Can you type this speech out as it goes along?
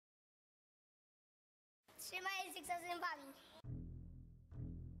Trzymaj się z zębami.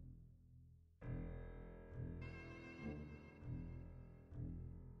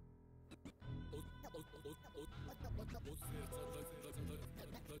 Od serca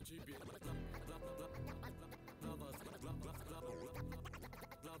dla ciebie,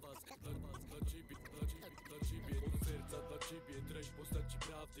 dla was, dla ciebie, od serca dla ciebie, treść postaci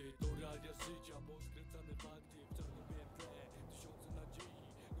prawdy, to realia życia, poskręcane fakty, w czarno-białym tle, tysiące nadziei,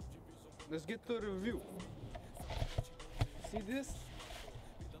 ludzie wierzą. Let's get to the review. See this?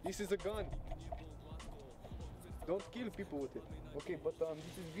 This is a gun. Don't kill people with it. Okay, but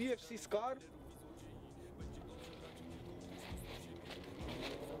this is VFC Scar.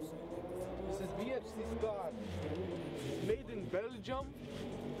 This is VFC Scar. Made in Belgium.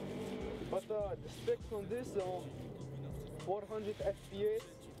 But the specs on this 400 FPS.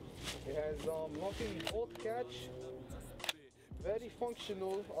 It has locking bolt catch. Very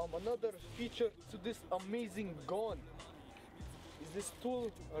functional. Another feature to this amazing gun is this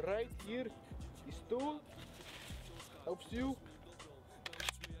tool right here. This tool helps you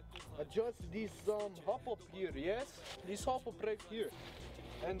adjust this hop up here, yes? This hop up right here.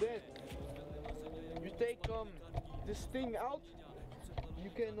 And then you take this thing out, you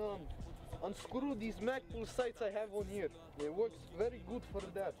can unscrew these mag pull sights I have on here. It works very good for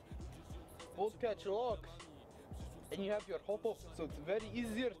that. Bolt catch locks. And you have your hop up, so it's very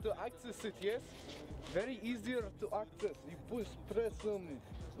easier to access it, yes? Very easier to access. You press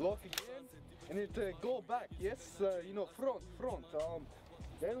lock again, and it go back, yes? You know, front.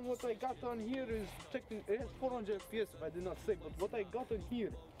 Then what I got on here is checking. It has 400 FPS, I did not say, but what I got on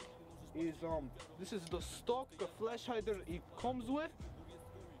here is this is the stock flash hider it comes with.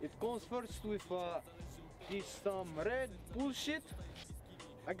 It comes first with this red bullshit.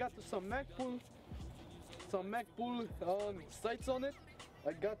 I got some mag pull sights on it.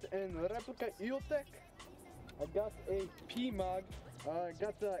 I got a replica EOTech. I got a P-Mag. I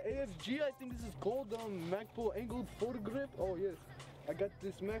got the AEG, I think this is called mag pull angled foregrip. Oh yes. I got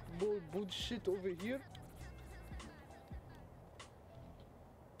this mag pull bullshit over here.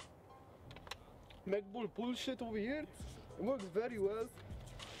 Mag pull bullshit over here. It works very well.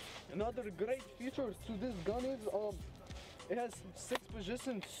 Another great feature to this gun is it has 6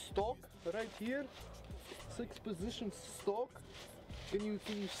 position stock right here. 6 position stock. Can you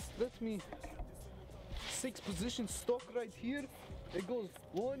let me? 6 position stock right here. It goes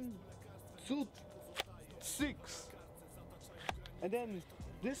 1, 2, 6. And then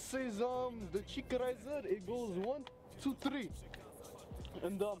this is the cheek riser. It goes 1, 2, 3.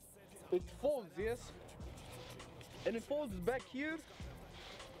 And it folds, yes. And it folds back here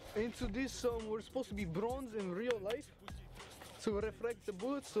into this. We're supposed to be bronze in real life, so refract the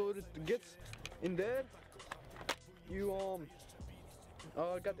bullet so it gets in there. You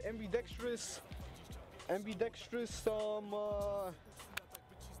got ambidextrous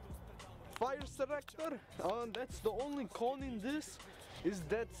fire selector. That's the only con in this, is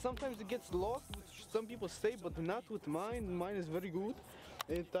that sometimes it gets lost, which some people say, but not with mine. Mine is very good,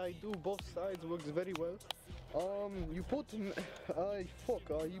 and I do both sides, works very well. You put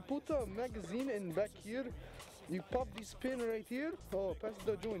you put a magazine in back here. You pop this pin right here. Oh, pass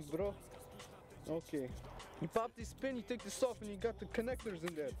the joint, bro. Okay. You pop this pin, you take this off, and you got the connectors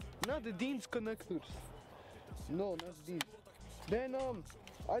in there. Not the Dean's connectors. No, not Dean's. Then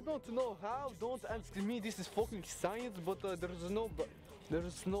I don't know how. Don't ask me. This is fucking science. But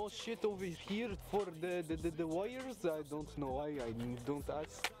there's no shit over here for the wires. I don't know why. I don't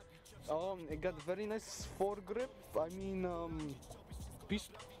ask. It got very nice foregrip. I mean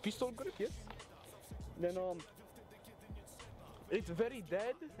pistol grip, yes. Then it's very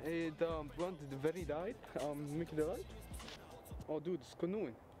dead. It wanted very died. Make it alive. Oh, dude, it's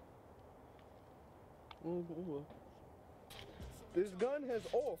canoeing. Oh. This gun has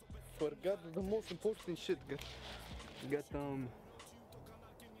forgot the most important shit. Got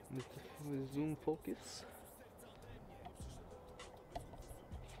zoom focus.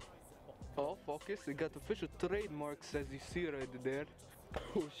 Oh, focus. It got official trademarks, as you see right there.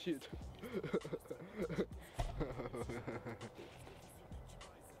 Oh shit.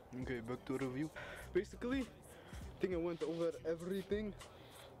 Okay, back to review. Basically, I think I went over everything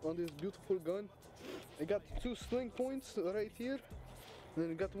on this beautiful gun. I got 2 sling points right here, and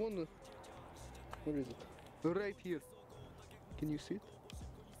then I got one. Where is it? Right here. Can you see it?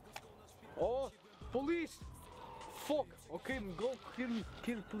 Oh, police! Fuck! Okay, go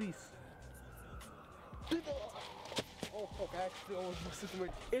kill police. Oh fuck! I actually almost busted my.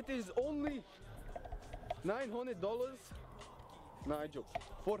 It is only $900. Nah, I joke.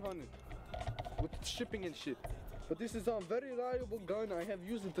 400 with shipping and shit. But this is a very reliable gun. I have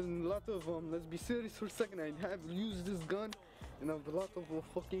used it in a lot of let's be serious for a second. I have used this gun in a lot of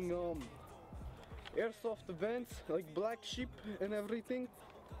fucking airsoft events like Black Sheep and everything.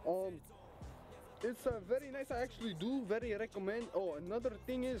 It's very nice. I actually do very recommend. Oh, another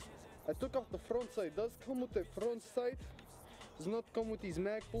thing is I took off the front sight. It does come with a front sight. Does not come with these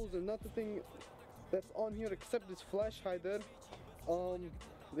mag pulls and nothing that's on here except this flash hider.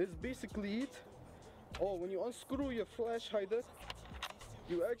 That's basically it. Oh, when you unscrew your flash hider,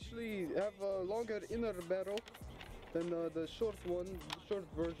 you actually have a longer inner barrel than the short one, the short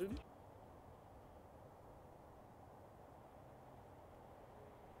version.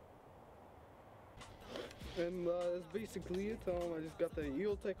 And that's basically it. I just got the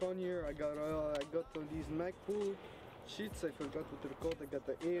EOTech on here. I got these mag pull sheets. I forgot what they're called. I got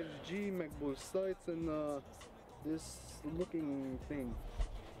the AEG mag pull sights and this looking thing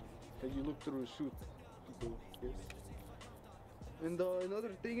that you look through and shoot people. Yes. And another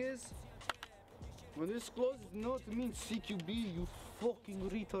thing is, when this closes, you know what it means CQB. You fucking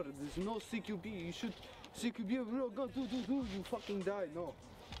retard. There's no CQB. You should CQB a real gun. Do you fucking die. No.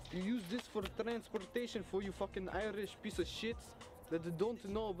 You use this for transportation for you fucking Irish piece of shits that don't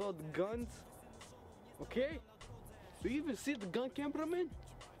know about guns. Okay? Do you even see the gun cameraman?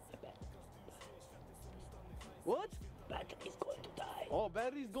 What? Battery's going to die. Oh,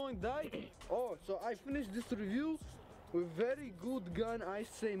 battery's going to die? Oh, so I finished this review with very good gun. I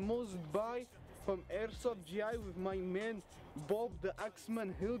say must buy from Airsoft GI with my man Bob the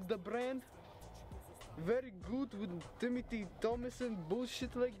Axeman Hildebrand. Very good with Dimitri Thomas and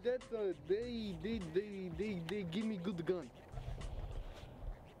bullshit like that. They give me good gun.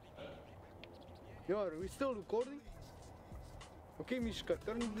 Yo, are we still recording? Okay, Mishka,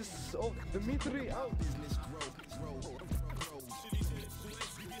 turn this off. Dimitri out.